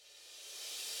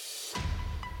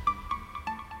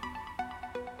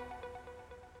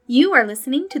You are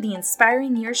listening to the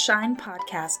Inspiring Your Shine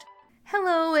podcast.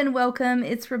 Hello and welcome.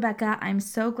 It's Rebecca. I'm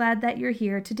so glad that you're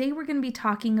here. Today we're going to be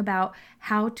talking about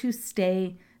how to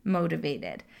stay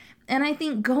motivated. And I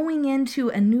think going into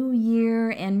a new year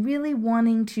and really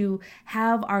wanting to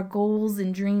have our goals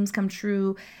and dreams come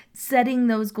true, setting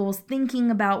those goals,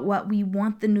 thinking about what we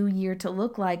want the new year to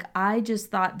look like, I just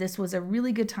thought this was a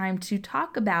really good time to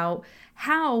talk about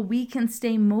how we can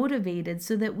stay motivated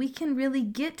so that we can really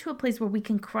get to a place where we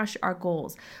can crush our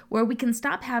goals, where we can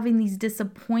stop having these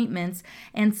disappointments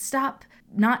and stop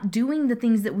not doing the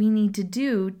things that we need to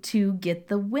do to get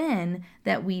the win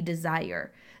that we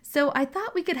desire. So I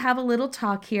thought we could have a little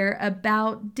talk here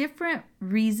about different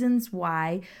reasons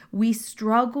why we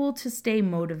struggle to stay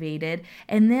motivated.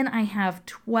 And then I have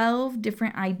 12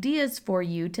 different ideas for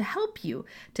you to help you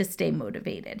to stay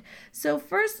motivated. So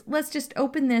first, let's just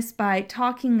open this by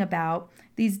talking about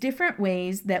these different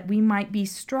ways that we might be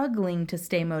struggling to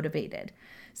stay motivated.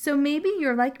 So maybe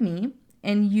you're like me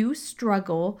and you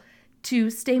struggle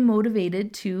to stay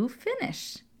motivated to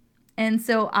finish. And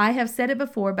so I have said it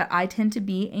before, but I tend to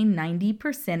be a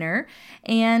 90%er,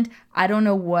 and I don't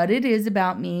know what it is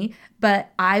about me,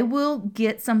 but I will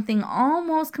get something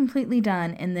almost completely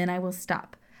done and then I will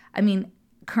stop. I mean,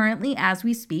 currently as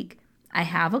we speak, I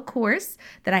have a course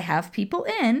that I have people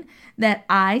in that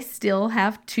I still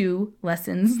have 2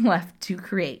 lessons left to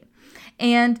create.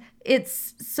 And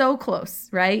it's so close,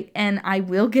 right? And I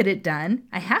will get it done.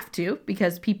 I have to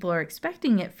because people are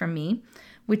expecting it from me,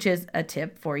 which is a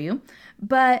tip for you.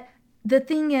 But the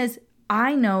thing is,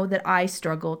 I know that I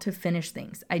struggle to finish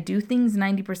things. I do things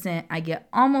 90%, I get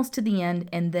almost to the end,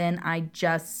 and then I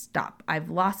just stop. I've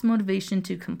lost motivation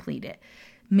to complete it.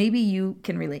 Maybe you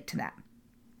can relate to that.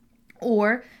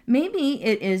 Or maybe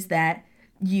it is that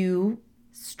you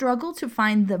struggle to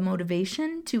find the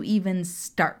motivation to even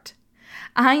start.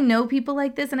 I know people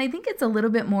like this, and I think it's a little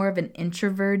bit more of an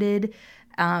introverted,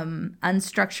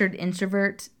 unstructured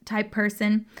introvert type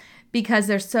person because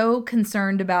they're so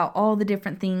concerned about all the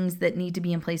different things that need to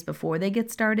be in place before they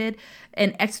get started,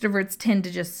 and extroverts tend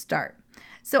to just start.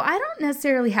 So I don't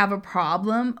necessarily have a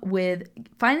problem with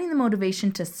finding the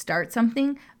motivation to start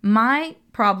something. My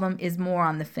problem is more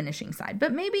on the finishing side,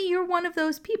 but maybe you're one of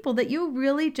those people that you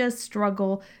really just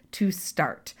struggle to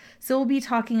start. So we'll be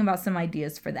talking about some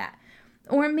ideas for that.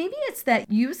 Or maybe it's that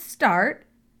you start,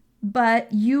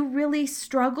 but you really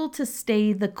struggle to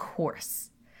stay the course.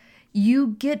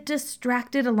 You get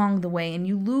distracted along the way and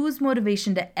you lose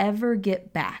motivation to ever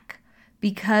get back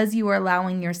because you are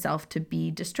allowing yourself to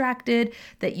be distracted,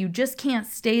 that you just can't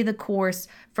stay the course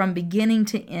from beginning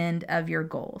to end of your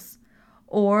goals.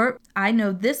 Or I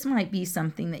know this might be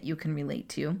something that you can relate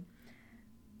to.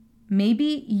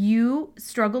 Maybe you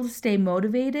struggle to stay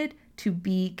motivated to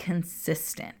be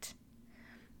consistent.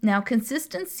 Now,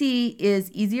 consistency is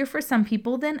easier for some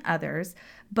people than others,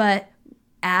 but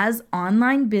as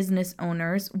online business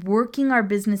owners working our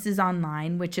businesses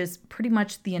online, which is pretty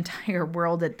much the entire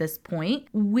world at this point,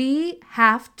 we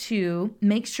have to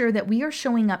make sure that we are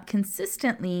showing up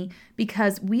consistently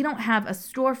because we don't have a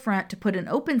storefront to put an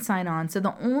open sign on. So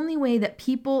the only way that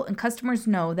people and customers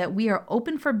know that we are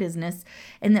open for business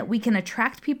and that we can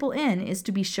attract people in is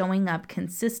to be showing up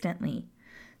consistently.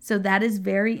 So that is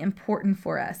very important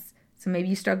for us. So maybe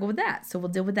you struggle with that. So we'll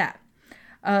deal with that.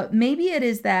 Maybe it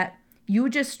is that you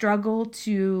just struggle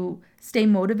to stay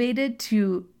motivated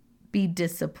to be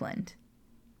disciplined.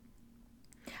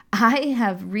 I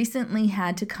have recently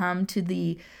had to come to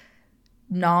the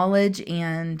knowledge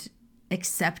and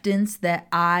acceptance that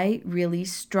I really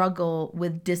struggle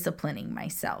with disciplining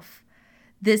myself.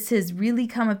 This has really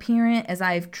come apparent as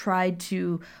I've tried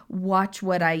to watch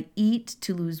what I eat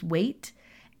to lose weight.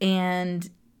 And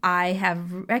I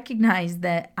have recognized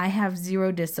that I have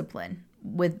zero discipline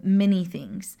with many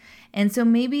things. And so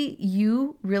maybe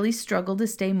you really struggle to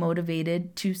stay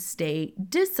motivated, to stay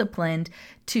disciplined,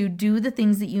 to do the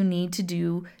things that you need to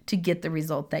do to get the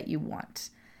result that you want.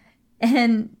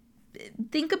 And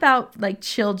think about like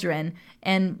children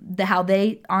and how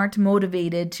they aren't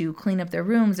motivated to clean up their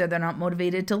rooms, or they're not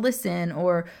motivated to listen,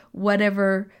 or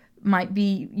whatever might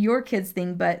be your kids'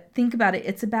 thing. But think about it.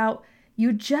 It's about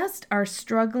you just are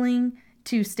struggling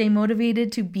to stay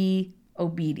motivated to be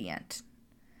obedient.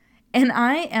 And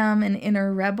I am an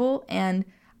inner rebel, and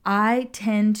I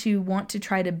tend to want to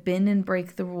try to bend and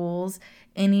break the rules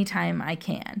anytime I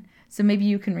can. So maybe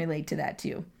you can relate to that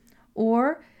too.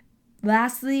 Or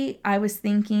lastly, I was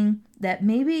thinking that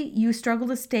maybe you struggle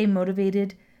to stay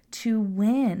motivated to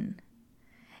win.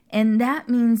 And that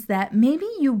means that maybe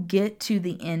you get to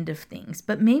the end of things,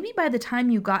 but maybe by the time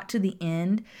you got to the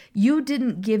end, you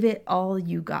didn't give it all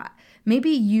you got.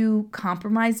 Maybe you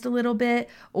compromised a little bit,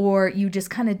 or you just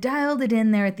kind of dialed it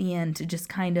in there at the end to just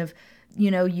kind of,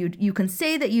 you can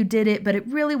say that you did it, but it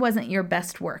really wasn't your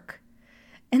best work.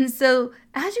 And so,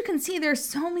 as you can see, there's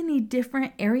so many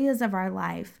different areas of our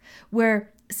life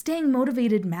where staying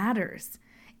motivated matters.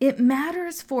 It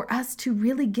matters for us to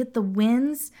really get the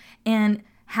wins and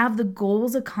have the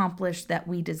goals accomplished that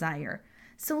we desire.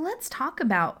 So let's talk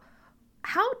about,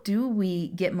 how do we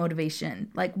get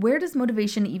motivation? Like, where does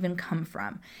motivation even come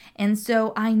from? And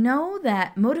so I know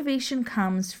that motivation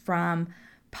comes from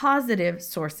positive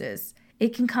sources.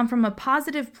 It can come from a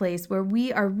positive place where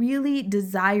we are really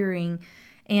desiring,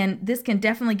 and this can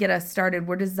definitely get us started.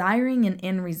 We're desiring an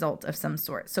end result of some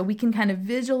sort. So we can kind of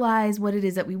visualize what it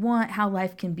is that we want, how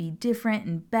life can be different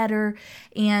and better.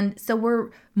 And so we're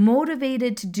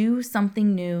motivated to do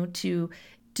something new, to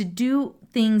do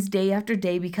things day after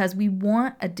day because we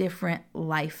want a different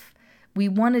life. We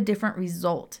want a different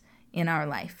result in our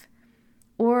life.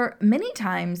 Or many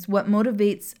times what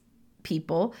motivates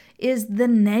people is the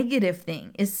negative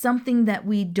thing, is something that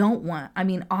we don't want. I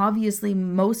mean, obviously,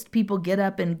 most people get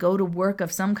up and go to work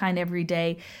of some kind every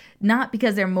day, not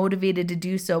because they're motivated to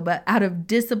do so, but out of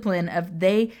discipline of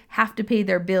they have to pay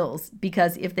their bills,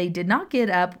 because if they did not get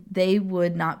up, they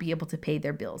would not be able to pay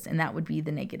their bills, and that would be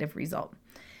the negative result.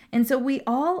 And so we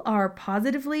all are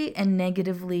positively and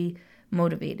negatively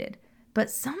motivated,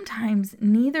 but sometimes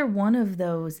neither one of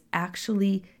those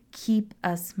actually keep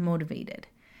us motivated.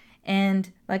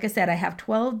 And like I said, I have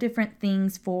 12 different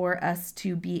things for us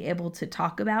to be able to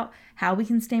talk about how we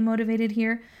can stay motivated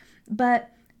here.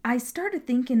 But I started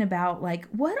thinking about, like,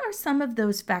 what are some of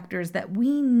those factors that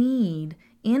we need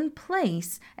in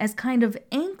place as kind of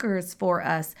anchors for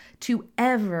us to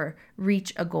ever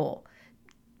reach a goal?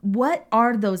 What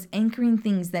are those anchoring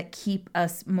things that keep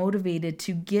us motivated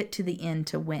to get to the end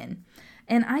to win?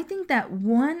 And I think that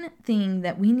one thing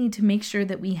that we need to make sure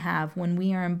that we have when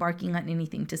we are embarking on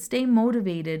anything to stay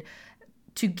motivated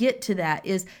to get to that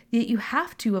is that you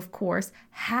have to, of course,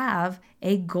 have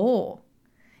a goal.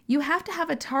 You have to have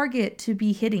a target to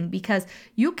be hitting, because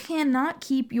you cannot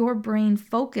keep your brain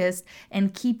focused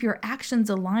and keep your actions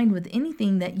aligned with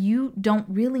anything that you don't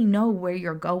really know where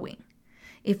you're going.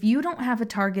 If you don't have a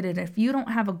target and if you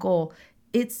don't have a goal,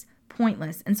 it's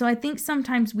pointless. And so I think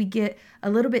sometimes we get a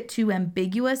little bit too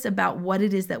ambiguous about what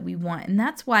it is that we want. And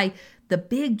that's why the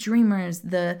big dreamers,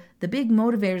 the big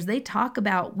motivators, they talk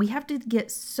about we have to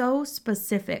get so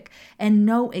specific and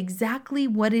know exactly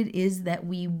what it is that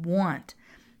we want,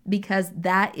 because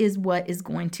that is what is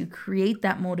going to create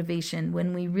that motivation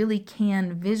when we really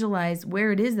can visualize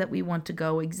where it is that we want to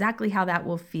go, exactly how that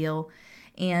will feel,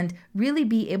 and really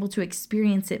be able to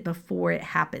experience it before it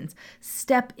happens.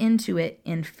 Step into it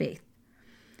in faith.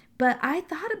 But I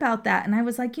thought about that and I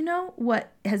was like,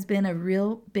 what has been a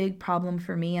real big problem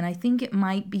for me, and I think it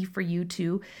might be for you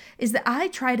too, is that I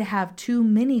try to have too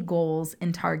many goals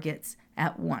and targets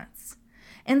at once.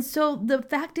 And so the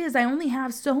fact is, I only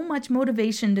have so much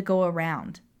motivation to go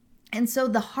around. And so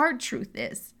the hard truth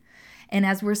is, and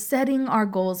as we're setting our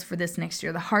goals for this next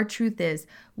year, the hard truth is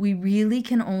we really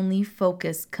can only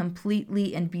focus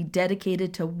completely and be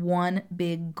dedicated to one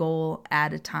big goal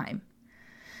at a time.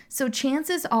 So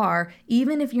chances are,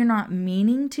 even if you're not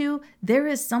meaning to, there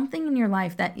is something in your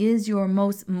life that is your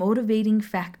most motivating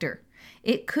factor.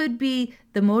 It could be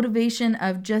the motivation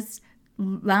of just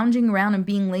lounging around and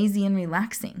being lazy and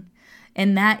relaxing.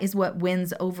 And that is what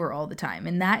wins over all the time.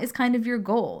 And that is kind of your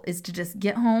goal, is to just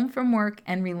get home from work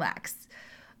and relax.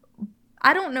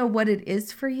 I don't know what it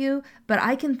is for you, but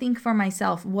I can think for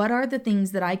myself, what are the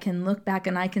things that I can look back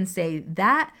and I can say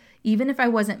that, even if I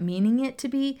wasn't meaning it to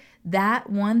be, that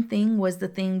one thing was the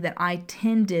thing that I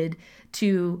tended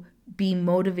to be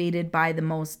motivated by the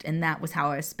most, and that was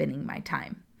how I was spending my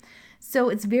time. So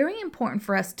it's very important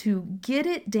for us to get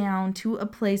it down to a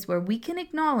place where we can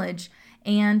acknowledge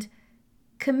and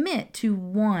commit to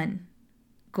one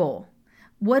goal.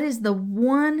 What is the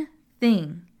one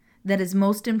thing that is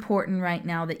most important right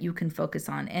now that you can focus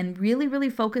on? And really, really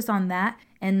focus on that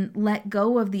and let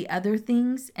go of the other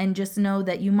things, and just know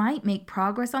that you might make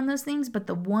progress on those things, but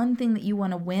the one thing that you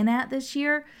want to win at this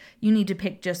year, you need to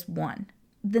pick just one.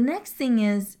 The next thing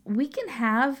is, we can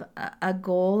have a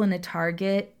goal and a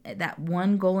target, that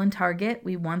one goal and target,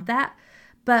 we want that,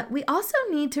 but we also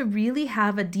need to really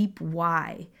have a deep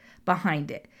why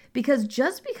behind it, Because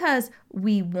just because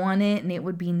we want it and it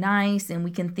would be nice and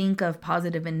we can think of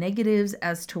positive and negatives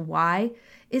as to why,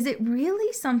 is it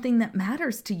really something that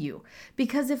matters to you?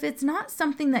 Because if it's not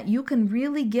something that you can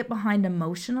really get behind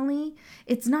emotionally,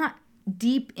 it's not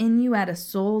deep in you at a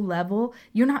soul level,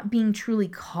 you're not being truly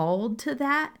called to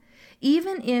that.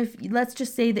 Even if, let's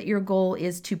just say that your goal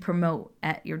is to promote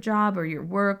at your job or your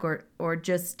work or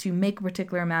just to make a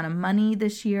particular amount of money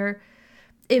this year,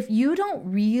 if you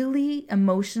don't really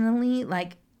emotionally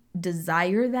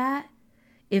desire that,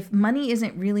 if money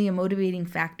isn't really a motivating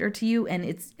factor to you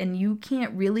and you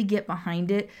can't really get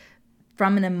behind it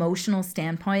from an emotional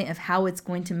standpoint of how it's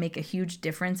going to make a huge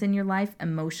difference in your life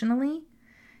emotionally,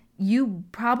 you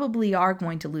probably are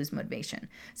going to lose motivation.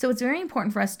 So it's very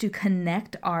important for us to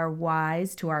connect our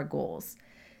whys to our goals.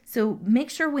 So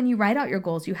make sure when you write out your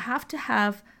goals, you have to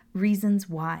have reasons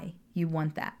why you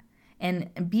want that and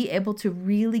be able to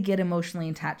really get emotionally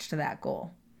attached to that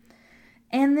goal.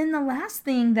 And then the last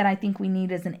thing that I think we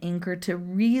need as an anchor to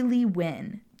really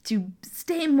win, to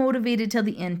stay motivated till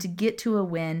the end, to get to a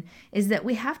win, is that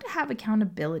we have to have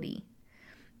accountability.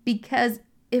 Because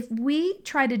if we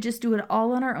try to just do it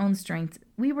all on our own strength,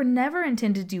 we were never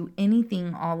intended to do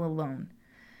anything all alone.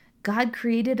 God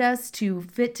created us to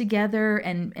fit together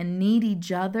and need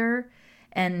each other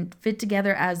and fit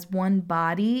together as one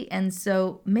body. And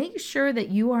so make sure that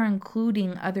you are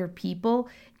including other people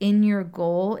in your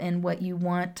goal and what you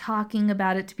want, talking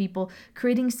about it to people,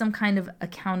 creating some kind of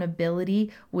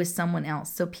accountability with someone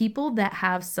else. So people that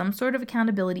have some sort of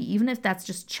accountability, even if that's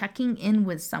just checking in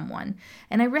with someone.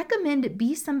 And I recommend it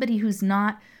be somebody who's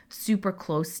not super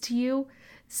close to you,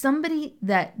 somebody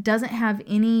that doesn't have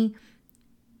any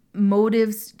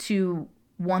motives to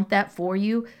want that for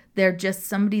you. They're just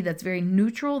somebody that's very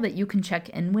neutral that you can check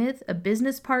in with, a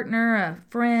business partner, a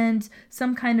friend,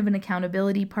 some kind of an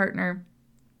accountability partner.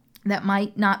 That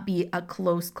might not be a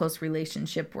close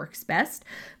relationship works best,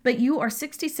 but you are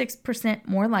 66%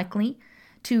 more likely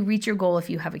to reach your goal if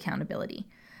you have accountability.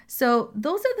 So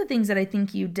those are the things that I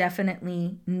think you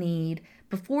definitely need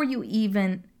before you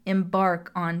even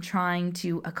embark on trying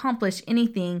to accomplish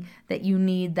anything that you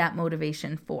need that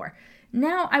motivation for.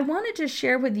 Now, I wanted to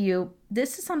share with you,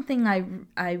 this is something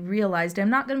I realized. I'm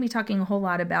not going to be talking a whole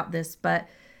lot about this, but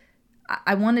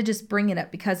I want to just bring it up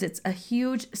because it's a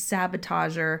huge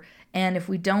sabotager. And if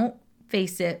we don't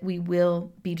face it, we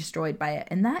will be destroyed by it.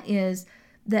 And that is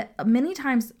that many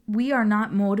times we are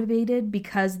not motivated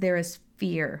because there is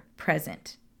fear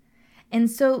present.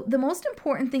 And so the most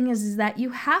important thing is that you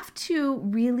have to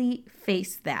really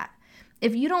face that.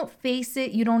 If you don't face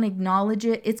it, you don't acknowledge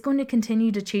it, it's going to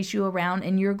continue to chase you around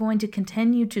and you're going to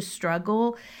continue to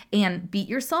struggle and beat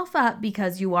yourself up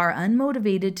because you are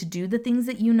unmotivated to do the things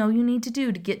that you know you need to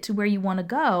do to get to where you want to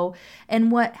go.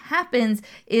 And what happens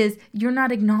is you're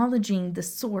not acknowledging the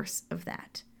source of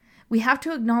that. We have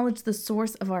to acknowledge the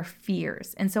source of our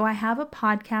fears. And so I have a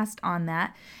podcast on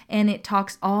that, and it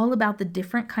talks all about the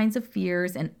different kinds of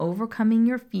fears and overcoming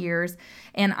your fears.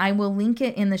 And I will link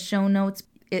it in the show notes.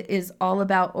 It is all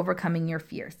about overcoming your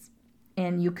fears,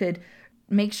 and you could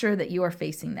make sure that you are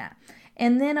facing that.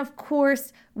 And then, of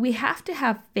course, we have to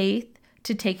have faith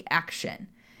to take action.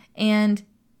 And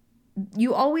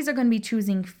you always are going to be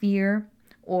choosing fear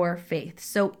or faith.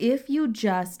 So if you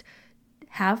just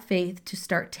have faith to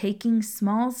start taking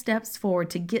small steps forward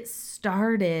to get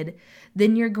started,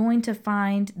 then you're going to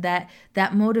find that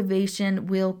that motivation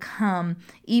will come,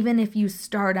 even if you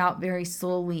start out very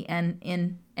slowly and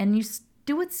you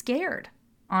do it scared,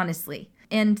 honestly.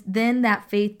 And then that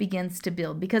faith begins to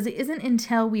build, because it isn't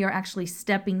until we are actually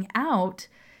stepping out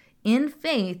in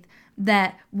faith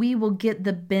that we will get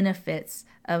the benefits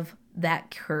of that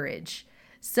courage.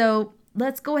 So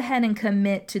let's go ahead and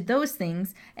commit to those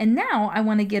things. And now I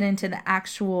want to get into the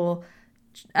actual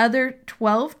other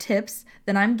 12 tips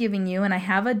that I'm giving you. And I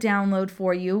have a download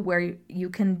for you where you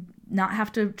can not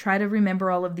have to try to remember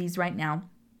all of these right now.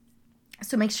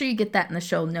 So make sure you get that in the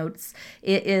show notes.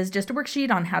 It is just a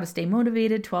worksheet on how to stay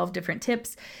motivated, 12 different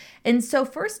tips. And so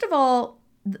first of all,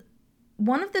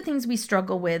 one of the things we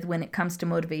struggle with when it comes to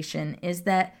motivation is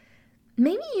that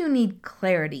maybe you need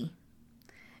clarity.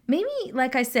 Maybe,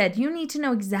 like I said, you need to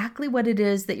know exactly what it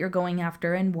is that you're going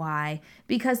after and why,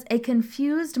 because a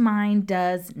confused mind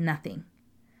does nothing.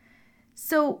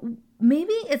 So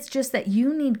maybe it's just that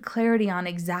you need clarity on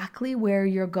exactly where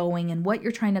you're going and what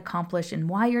you're trying to accomplish and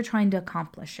why you're trying to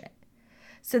accomplish it.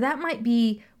 So that might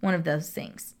be one of those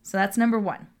things. So that's number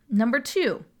one. Number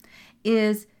two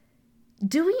is,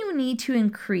 do you need to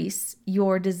increase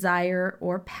your desire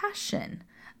or passion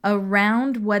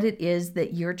around what it is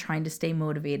that you're trying to stay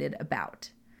motivated about?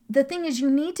 the thing is, you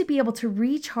need to be able to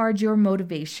recharge your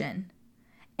motivation.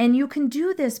 And you can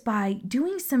do this by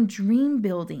doing some dream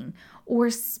building or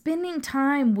spending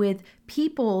time with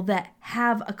people that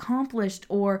have accomplished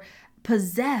or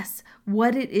possess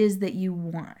what it is that you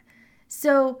want.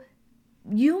 So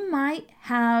you might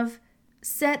have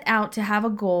set out to have a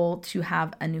goal to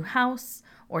have a new house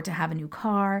or to have a new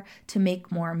car, to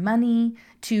make more money,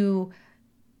 to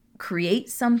create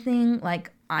something.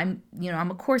 Like I'm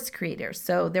a course creator.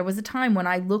 So there was a time when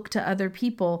I looked to other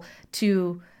people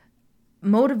to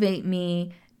motivate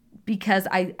me because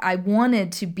I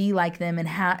wanted to be like them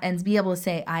and be able to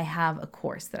say, I have a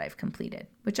course that I've completed,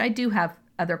 which I do have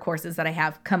other courses that I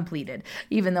have completed,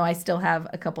 even though I still have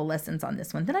a couple lessons on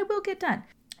this one that I will get done.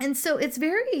 And so it's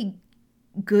very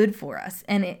good for us.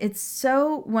 And it's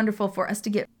so wonderful for us to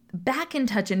get back in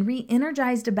touch and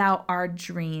re-energized about our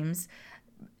dreams,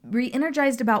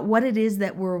 re-energized about what it is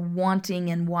that we're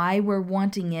wanting and why we're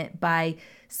wanting it by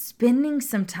spending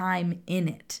some time in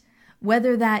it.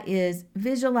 Whether that is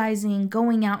visualizing,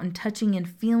 going out and touching and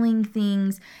feeling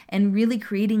things and really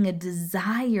creating a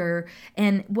desire.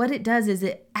 And what it does is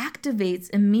it activates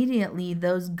immediately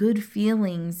those good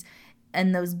feelings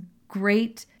and those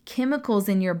great chemicals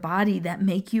in your body that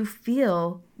make you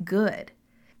feel good.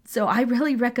 So I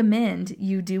really recommend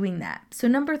you doing that. So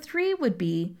number 3 would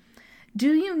be,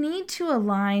 do you need to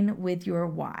align with your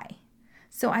why?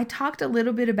 So I talked a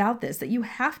little bit about this, that you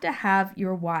have to have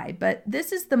your why, but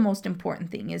this is the most important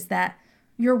thing, is that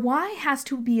your why has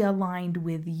to be aligned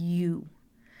with you.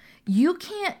 You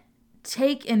can't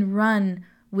take and run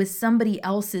with somebody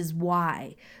else's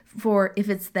why. For if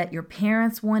it's that your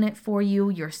parents want it for you,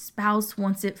 your spouse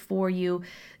wants it for you,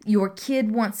 your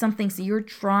kid wants something, so you're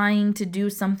trying to do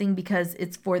something because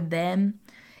it's for them.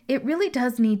 It really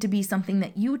does need to be something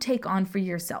that you take on for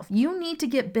yourself. You need to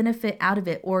get benefit out of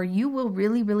it, or you will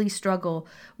really, really struggle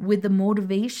with the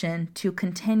motivation to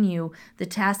continue the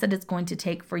task that it's going to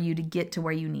take for you to get to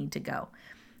where you need to go.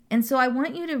 And so I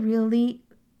want you to really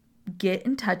get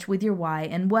in touch with your why.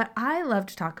 And what I love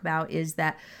to talk about is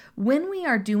that when we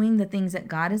are doing the things that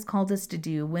God has called us to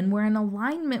do, when we're in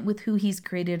alignment with who He's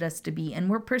created us to be, and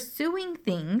we're pursuing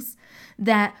things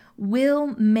that will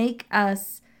make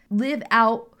us live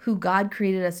out who God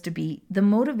created us to be, the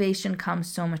motivation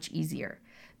comes so much easier.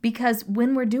 Because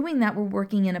when we're doing that, we're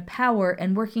working in a power,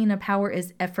 and working in a power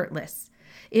is effortless.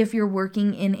 If you're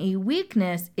working in a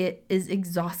weakness, it is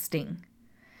exhausting.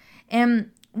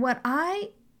 And what I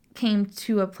came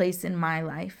to a place in my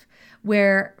life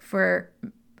where for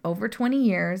over 20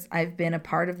 years, I've been a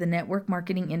part of the network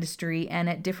marketing industry, and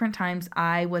at different times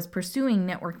I was pursuing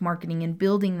network marketing and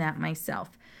building that myself.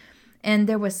 And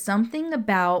there was something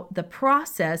about the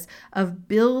process of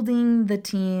building the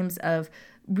teams, of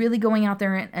really going out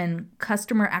there and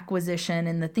customer acquisition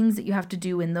and the things that you have to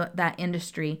do in that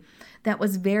industry that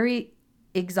was very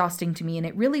exhausting to me. And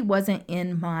it really wasn't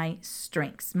in my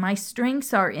strengths. My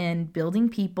strengths are in building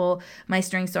people. My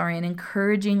strengths are in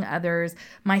encouraging others.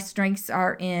 My strengths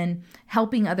are in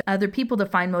helping other people to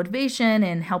find motivation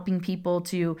and helping people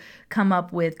to come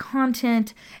up with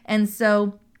content. And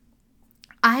so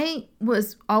I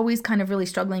was always kind of really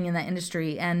struggling in that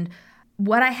industry. And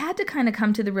what I had to kind of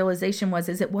come to the realization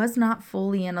is it was not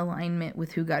fully in alignment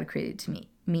with who God created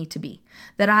me to be.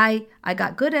 That I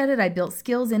got good at it, I built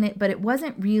skills in it, but it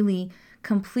wasn't really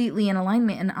completely in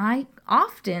alignment. And I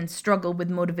often struggled with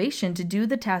motivation to do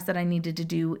the tasks that I needed to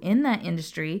do in that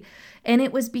industry. And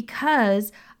it was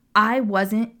because I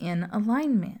wasn't in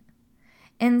alignment.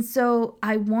 And so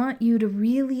I want you to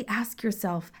really ask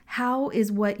yourself, how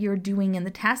is what you're doing and the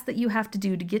task that you have to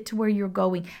do to get to where you're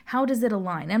going, how does it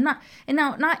align?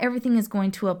 Not everything is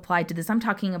going to apply to this. I'm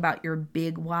talking about your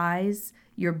big whys,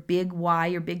 your big why,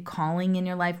 your big calling in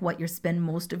your life, what you spend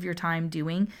most of your time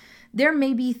doing. There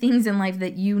may be things in life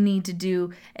that you need to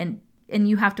do, and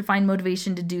you have to find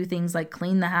motivation to do things like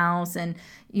clean the house and,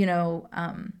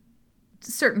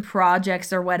 certain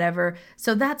projects or whatever.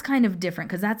 So that's kind of different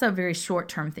because that's a very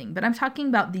short-term thing. But I'm talking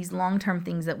about these long-term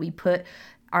things that we put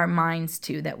our minds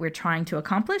to, that we're trying to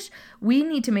accomplish. We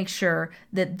need to make sure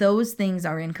that those things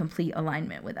are in complete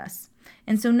alignment with us.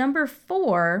 And so number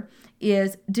 4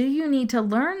 is, do you need to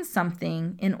learn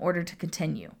something in order to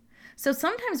continue? So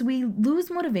sometimes we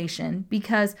lose motivation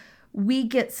because we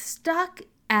get stuck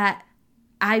at,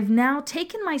 I've now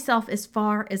taken myself as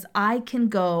far as I can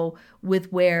go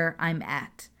with where I'm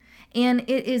at. And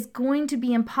it is going to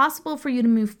be impossible for you to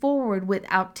move forward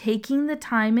without taking the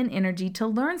time and energy to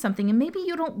learn something. And maybe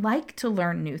you don't like to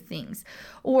learn new things.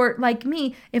 Or like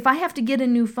me, if I have to get a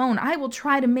new phone, I will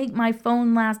try to make my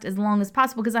phone last as long as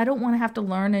possible because I don't want to have to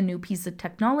learn a new piece of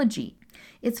technology.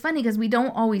 It's funny because we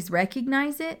don't always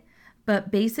recognize it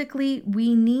But basically,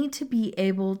 we need to be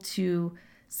able to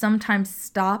sometimes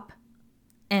stop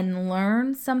and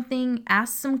learn something,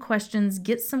 ask some questions,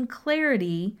 get some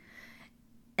clarity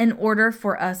in order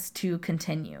for us to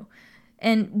continue.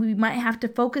 And we might have to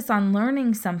focus on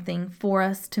learning something for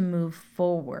us to move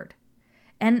forward.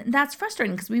 And that's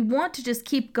frustrating because we want to just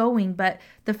keep going. But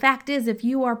the fact is, if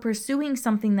you are pursuing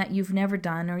something that you've never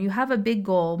done or you have a big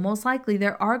goal, most likely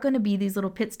there are going to be these little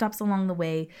pit stops along the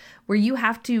way where you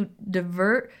have to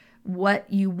divert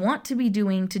what you want to be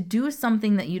doing to do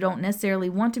something that you don't necessarily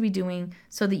want to be doing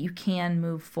so that you can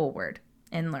move forward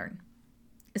and learn.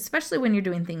 Especially when you're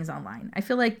doing things online. I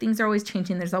feel like things are always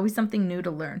changing. There's always something new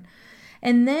to learn.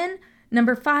 And then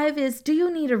number 5 is, do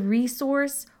you need a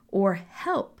resource or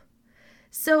help?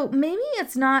 So maybe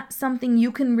it's not something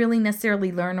you can really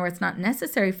necessarily learn, or it's not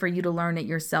necessary for you to learn it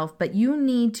yourself, but you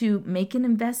need to make an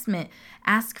investment,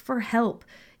 ask for help,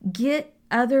 get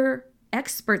other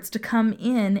experts to come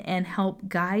in and help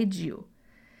guide you.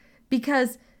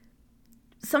 Because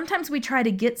sometimes we try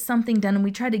to get something done and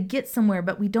we try to get somewhere,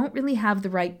 but we don't really have the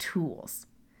right tools.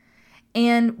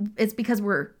 And it's because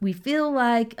we feel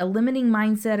like a limiting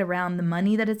mindset around the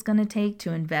money that it's going to take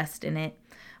to invest in it,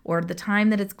 or the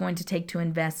time that it's going to take to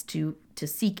invest to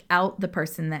seek out the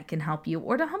person that can help you,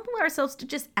 or to humble ourselves to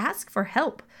just ask for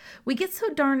help. We get so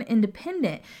darn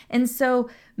independent. And so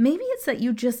maybe it's that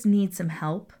you just need some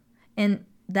help. And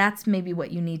that's maybe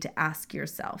what you need to ask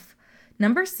yourself.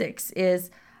 Number 6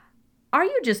 is, are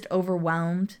you just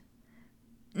overwhelmed?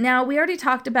 Now, we already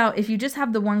talked about if you just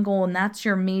have the one goal and that's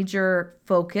your major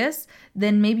focus,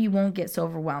 then maybe you won't get so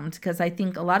overwhelmed, because I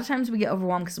think a lot of times we get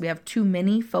overwhelmed because we have too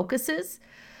many focuses.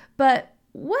 But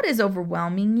what is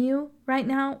overwhelming you right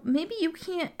now? Maybe you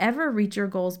can't ever reach your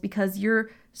goals because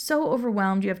you're so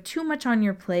overwhelmed. You have too much on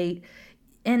your plate.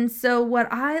 And so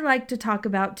what I like to talk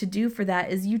about to do for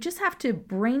that is you just have to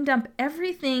brain dump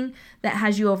everything that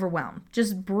has you overwhelmed.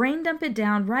 Just brain dump it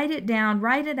down, write it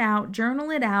out, journal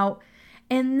it out,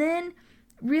 and then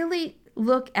really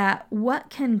look at what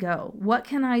can go. What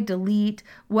can I delete?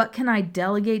 What can I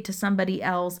delegate to somebody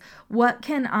else? What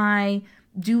can I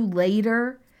do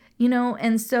later?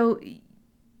 And so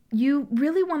you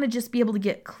really want to just be able to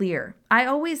get clear. I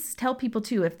always tell people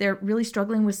too, if they're really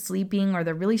struggling with sleeping or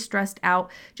they're really stressed out,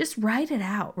 just write it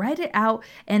out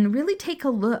and really take a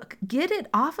look. Get it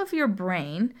off of your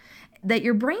brain, that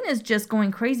your brain is just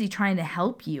going crazy trying to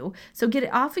help you. So get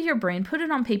it off of your brain, put it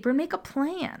on paper, and make a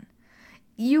plan.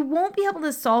 You won't be able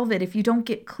to solve it if you don't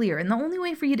get clear. And the only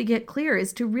way for you to get clear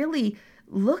is to really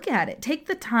look at it. Take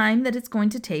the time that it's going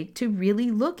to take to really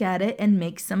look at it and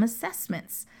make some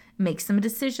assessments. Make some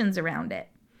decisions around it.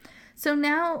 So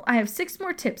now I have 6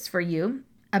 more tips for you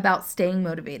about staying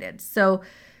motivated. So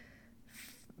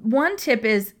one tip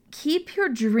is keep your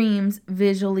dreams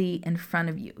visually in front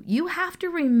of you. You have to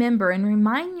remember and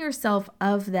remind yourself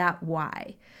of that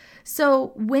why.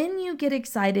 So when you get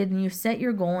excited and you set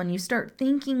your goal and you start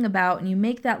thinking about and you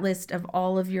make that list of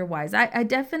all of your whys, I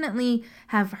definitely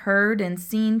have heard and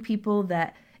seen people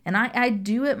that, and I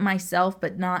do it myself,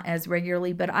 but not as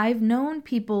regularly, but I've known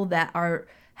people that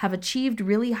have achieved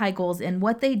really high goals, and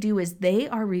what they do is they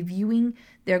are reviewing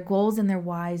their goals and their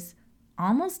whys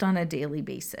almost on a daily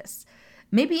basis.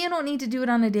 Maybe you don't need to do it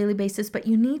on a daily basis, but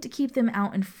you need to keep them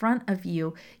out in front of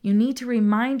you. You need to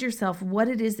remind yourself what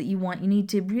it is that you want. You need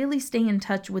to really stay in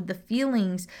touch with the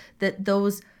feelings that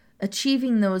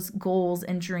achieving those goals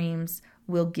and dreams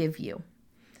will give you.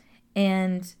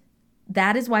 And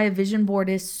that is why a vision board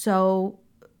is so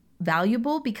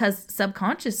valuable, because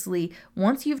subconsciously,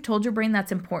 once you've told your brain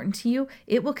that's important to you,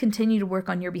 it will continue to work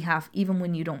on your behalf even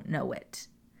when you don't know it.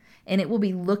 And it will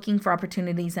be looking for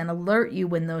opportunities and alert you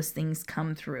when those things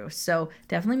come through. So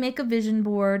definitely make a vision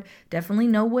board. Definitely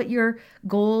know what your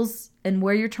goals and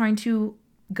where you're trying to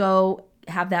go.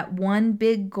 Have that one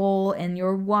big goal and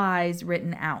your whys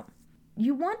written out.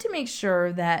 You want to make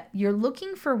sure that you're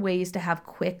looking for ways to have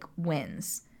quick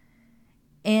wins.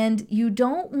 And you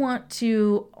don't want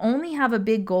to only have a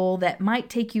big goal that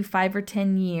might take you 5 or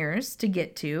 10 years to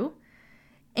get to.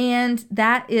 And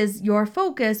that is your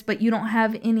focus, but you don't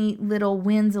have any little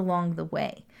wins along the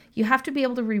way. You have to be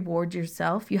able to reward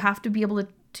yourself. You have to be able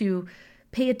to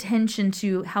pay attention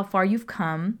to how far you've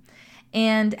come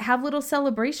and have little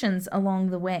celebrations along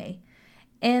the way.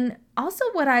 And also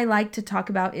what I like to talk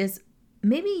about is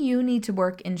maybe you need to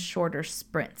work in shorter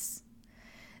sprints.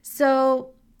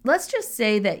 So let's just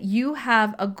say that you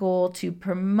have a goal to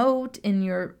promote in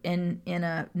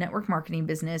a network marketing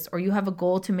business, or you have a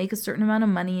goal to make a certain amount of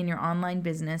money in your online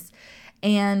business.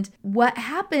 And what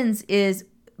happens is,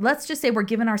 let's just say we're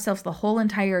giving ourselves the whole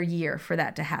entire year for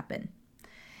that to happen.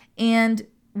 And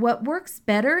what works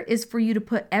better is for you to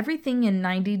put everything in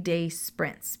 90-day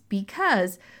sprints,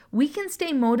 because we can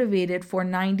stay motivated for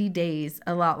 90 days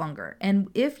a lot longer. And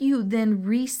if you then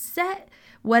reset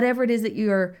whatever it is that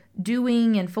you're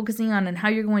doing and focusing on and how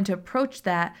you're going to approach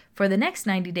that for the next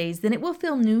 90 days, then it will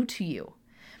feel new to you.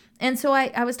 And so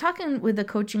I was talking with a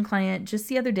coaching client just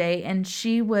the other day, and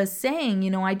she was saying,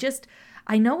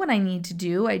 I know what I need to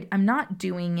do. I'm not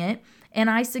doing it. And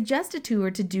I suggested to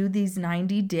her to do these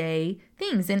 90-day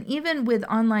things. And even with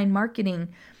online marketing,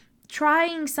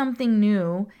 trying something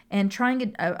new and trying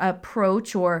an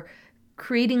approach or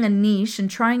creating a niche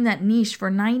and trying that niche for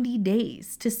 90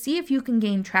 days to see if you can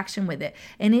gain traction with it.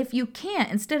 And if you can't,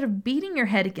 instead of beating your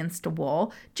head against a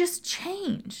wall, just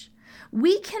change.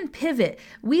 We can pivot.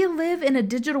 We live in a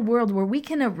digital world where we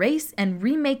can erase and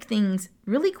remake things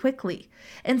really quickly.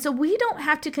 And so we don't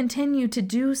have to continue to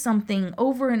do something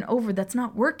over and over that's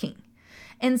not working.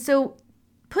 And so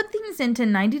put things into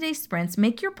 90-day sprints,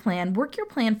 make your plan, work your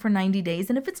plan for 90 days.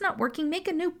 And if it's not working, make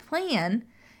a new plan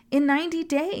in 90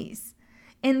 days.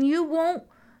 And you won't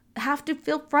have to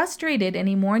feel frustrated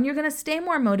anymore, and you're going to stay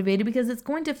more motivated because it's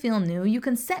going to feel new. You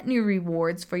can set new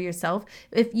rewards for yourself.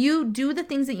 If you do the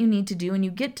things that you need to do and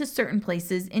you get to certain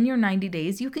places in your 90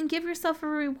 days, you can give yourself a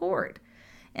reward.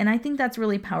 And I think that's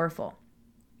really powerful.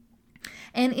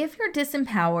 And if you're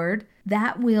disempowered,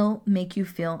 that will make you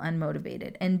feel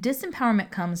unmotivated. And disempowerment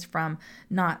comes from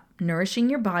not nourishing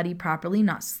your body properly,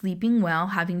 not sleeping well,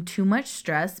 having too much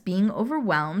stress, being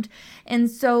overwhelmed. And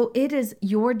so it is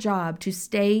your job to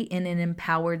stay in an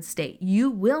empowered state.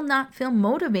 You will not feel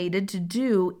motivated to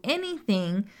do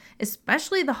anything,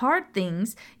 especially the hard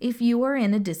things, if you are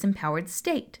in a disempowered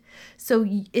state. So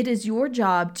it is your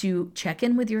job to check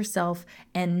in with yourself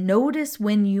and notice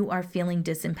when you are feeling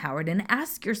disempowered and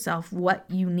ask yourself what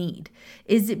you need.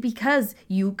 Is it because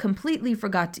you completely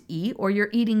forgot to eat, or you're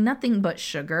eating nothing but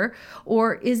sugar?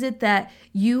 Or is it that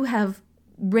you have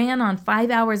ran on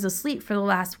 5 hours of sleep for the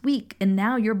last week and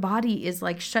now your body is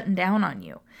like shutting down on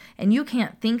you and you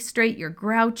can't think straight, you're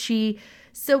grouchy?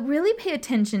 So really pay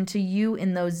attention to you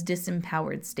in those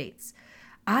disempowered states.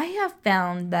 I have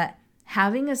found that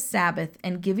having a Sabbath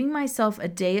and giving myself a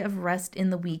day of rest in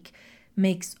the week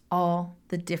makes all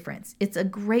the difference. It's a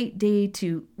great day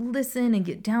to listen and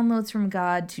get downloads from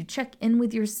God, to check in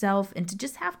with yourself, and to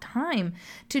just have time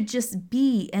to just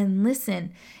be and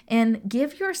listen and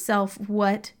give yourself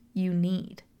what you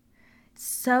need.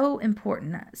 So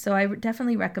important. So I would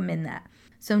definitely recommend that.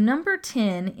 So number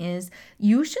 10 is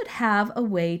you should have a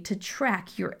way to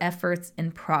track your efforts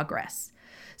and progress.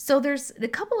 So there's a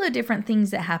couple of different things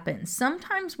that happen.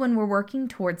 Sometimes when we're working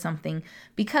towards something,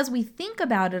 because we think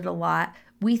about it a lot,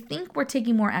 we think we're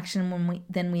taking more action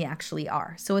than we actually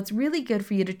are. So it's really good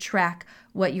for you to track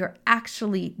what you're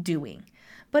actually doing.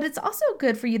 But it's also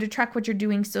good for you to track what you're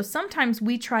doing. So sometimes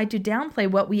we try to downplay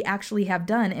what we actually have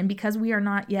done. And because we are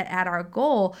not yet at our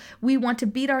goal, we want to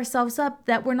beat ourselves up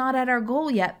that we're not at our goal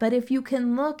yet. But if you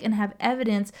can look and have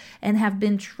evidence and have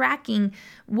been tracking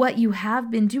what you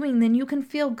have been doing, then you can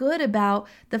feel good about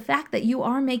the fact that you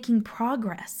are making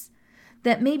progress.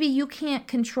 That maybe you can't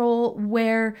control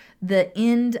where the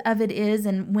end of it is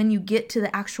and when you get to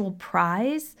the actual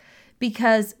prize,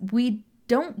 because we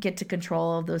don't get to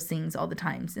control all of those things all the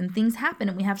times, and things happen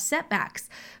and we have setbacks.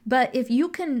 But if you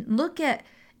can look at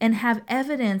and have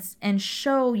evidence and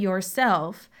show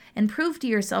yourself and prove to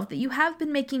yourself that you have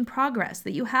been making progress,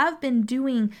 that you have been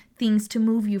doing things to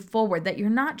move you forward, that you're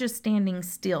not just standing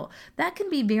still, that can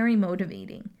be very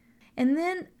motivating. And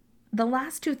then the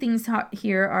last two things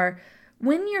here are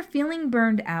when you're feeling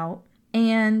burned out,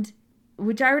 and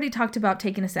which I already talked about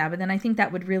taking a Sabbath, and I think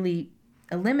that would really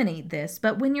eliminate this.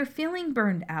 But when you're feeling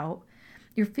burned out,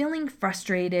 you're feeling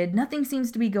frustrated, nothing seems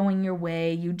to be going your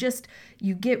way, you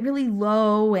get really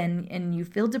low and you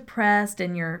feel depressed,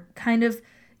 and you're kind of,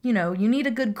 you need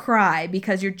a good cry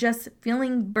because you're just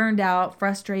feeling burned out,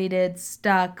 frustrated,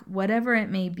 stuck, whatever it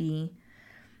may be,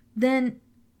 then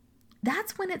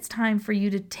that's when it's time for you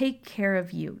to take care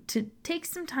of you, to take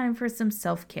some time for some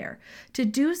self-care, to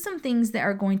do some things that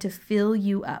are going to fill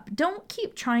you up. Don't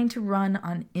keep trying to run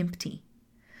on empty.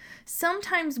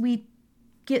 Sometimes we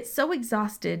get so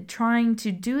exhausted trying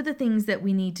to do the things that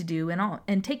we need to do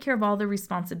and take care of all the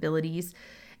responsibilities,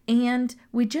 and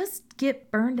we just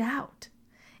get burned out.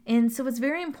 And so it's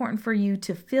very important for you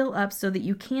to fill up so that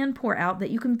you can pour out, that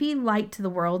you can be light to the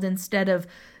world instead of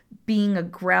being a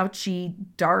grouchy,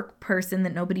 dark person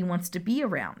that nobody wants to be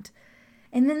around.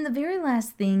 And then the very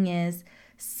last thing is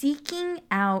seeking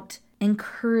out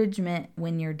encouragement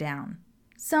when you're down.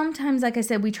 Sometimes, like I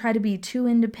said, we try to be too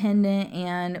independent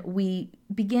and we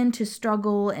begin to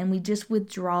struggle and we just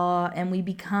withdraw and we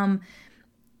become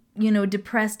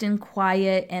depressed and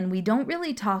quiet, and we don't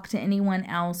really talk to anyone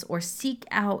else or seek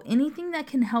out anything that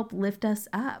can help lift us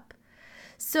up.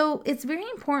 So it's very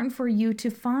important for you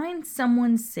to find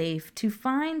someone safe, to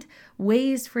find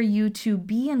ways for you to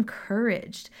be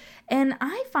encouraged. And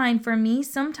I find for me,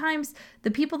 sometimes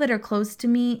the people that are close to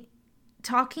me,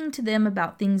 talking to them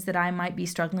about things that I might be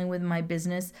struggling with in my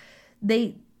business,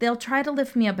 they'll try to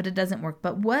lift me up, but it doesn't work.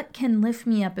 But what can lift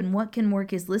me up and what can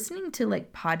work is listening to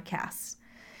podcasts.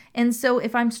 And so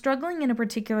if I'm struggling in a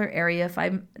particular area, if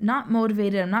I'm not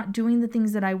motivated, I'm not doing the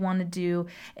things that I want to do,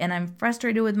 and I'm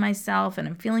frustrated with myself and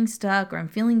I'm feeling stuck or I'm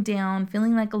feeling down,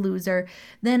 feeling like a loser,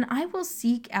 then I will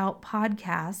seek out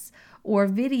podcasts or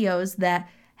videos that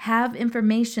have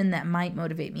information that might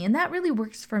motivate me. And that really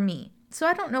works for me. So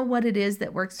I don't know what it is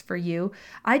that works for you.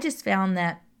 I just found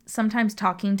that sometimes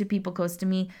talking to people close to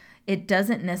me, it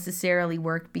doesn't necessarily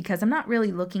work because I'm not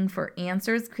really looking for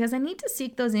answers, because I need to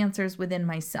seek those answers within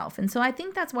myself. And so I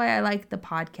think that's why I like the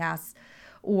podcasts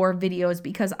or videos,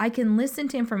 because I can listen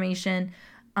to information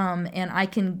and I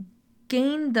can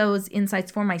gain those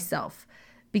insights for myself,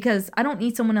 because I don't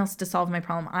need someone else to solve my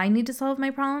problem. I need to solve my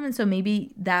problem. And so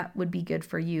maybe that would be good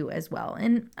for you as well.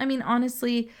 And I mean,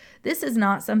 honestly, this is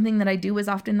not something that I do as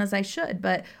often as I should,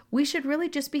 but we should really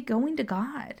just be going to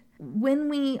God. When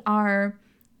we are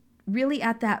really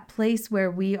at that place where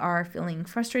we are feeling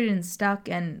frustrated and stuck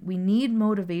and we need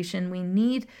motivation, we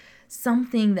need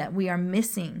something that we are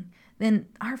missing, then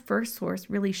our first source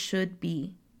really should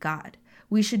be God.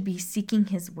 We should be seeking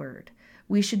His word.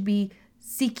 We should be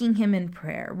seeking Him in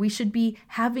prayer. We should be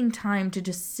having time to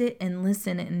just sit and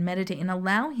listen and meditate and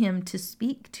allow Him to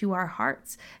speak to our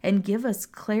hearts and give us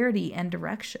clarity and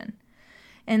direction.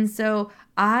 And so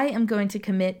I am going to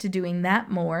commit to doing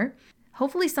that more.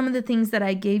 Hopefully some of the things that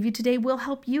I gave you today will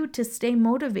help you to stay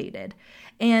motivated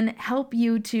and help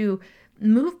you to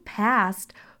move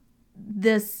past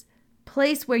this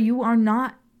place where you are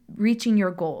not reaching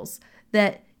your goals,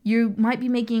 that you might be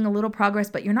making a little progress,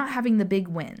 but you're not having the big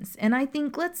wins. And I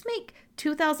think let's make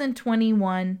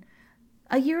 2021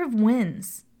 a year of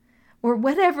wins, or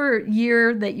whatever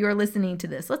year that you're listening to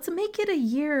this. Let's make it a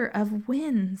year of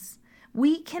wins.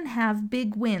 We can have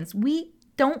big wins. We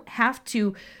don't have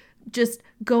to just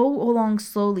go along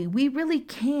slowly. We really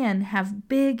can have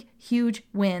big, huge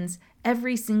wins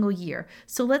every single year.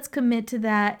 So let's commit to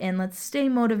that and let's stay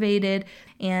motivated,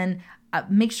 and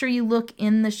make sure you look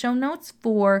in the show notes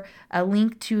for a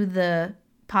link to the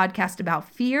podcast about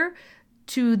fear,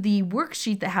 to the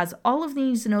worksheet that has all of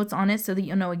these notes on it so that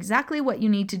you'll know exactly what you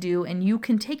need to do and you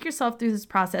can take yourself through this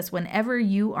process whenever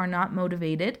you are not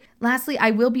motivated. Lastly,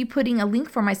 I will be putting a link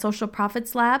for my Social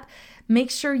Profits Lab.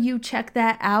 Make sure you check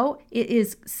that out. It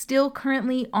is still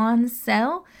currently on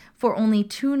sale for only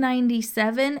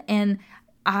 $297, and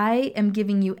I am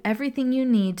giving you everything you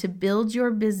need to build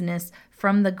your business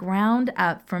from the ground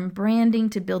up, from branding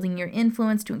to building your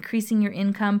influence to increasing your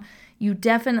income. You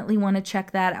definitely want to check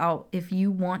that out if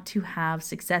you want to have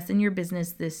success in your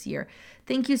business this year.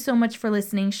 Thank you so much for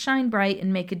listening. Shine bright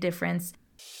and make a difference.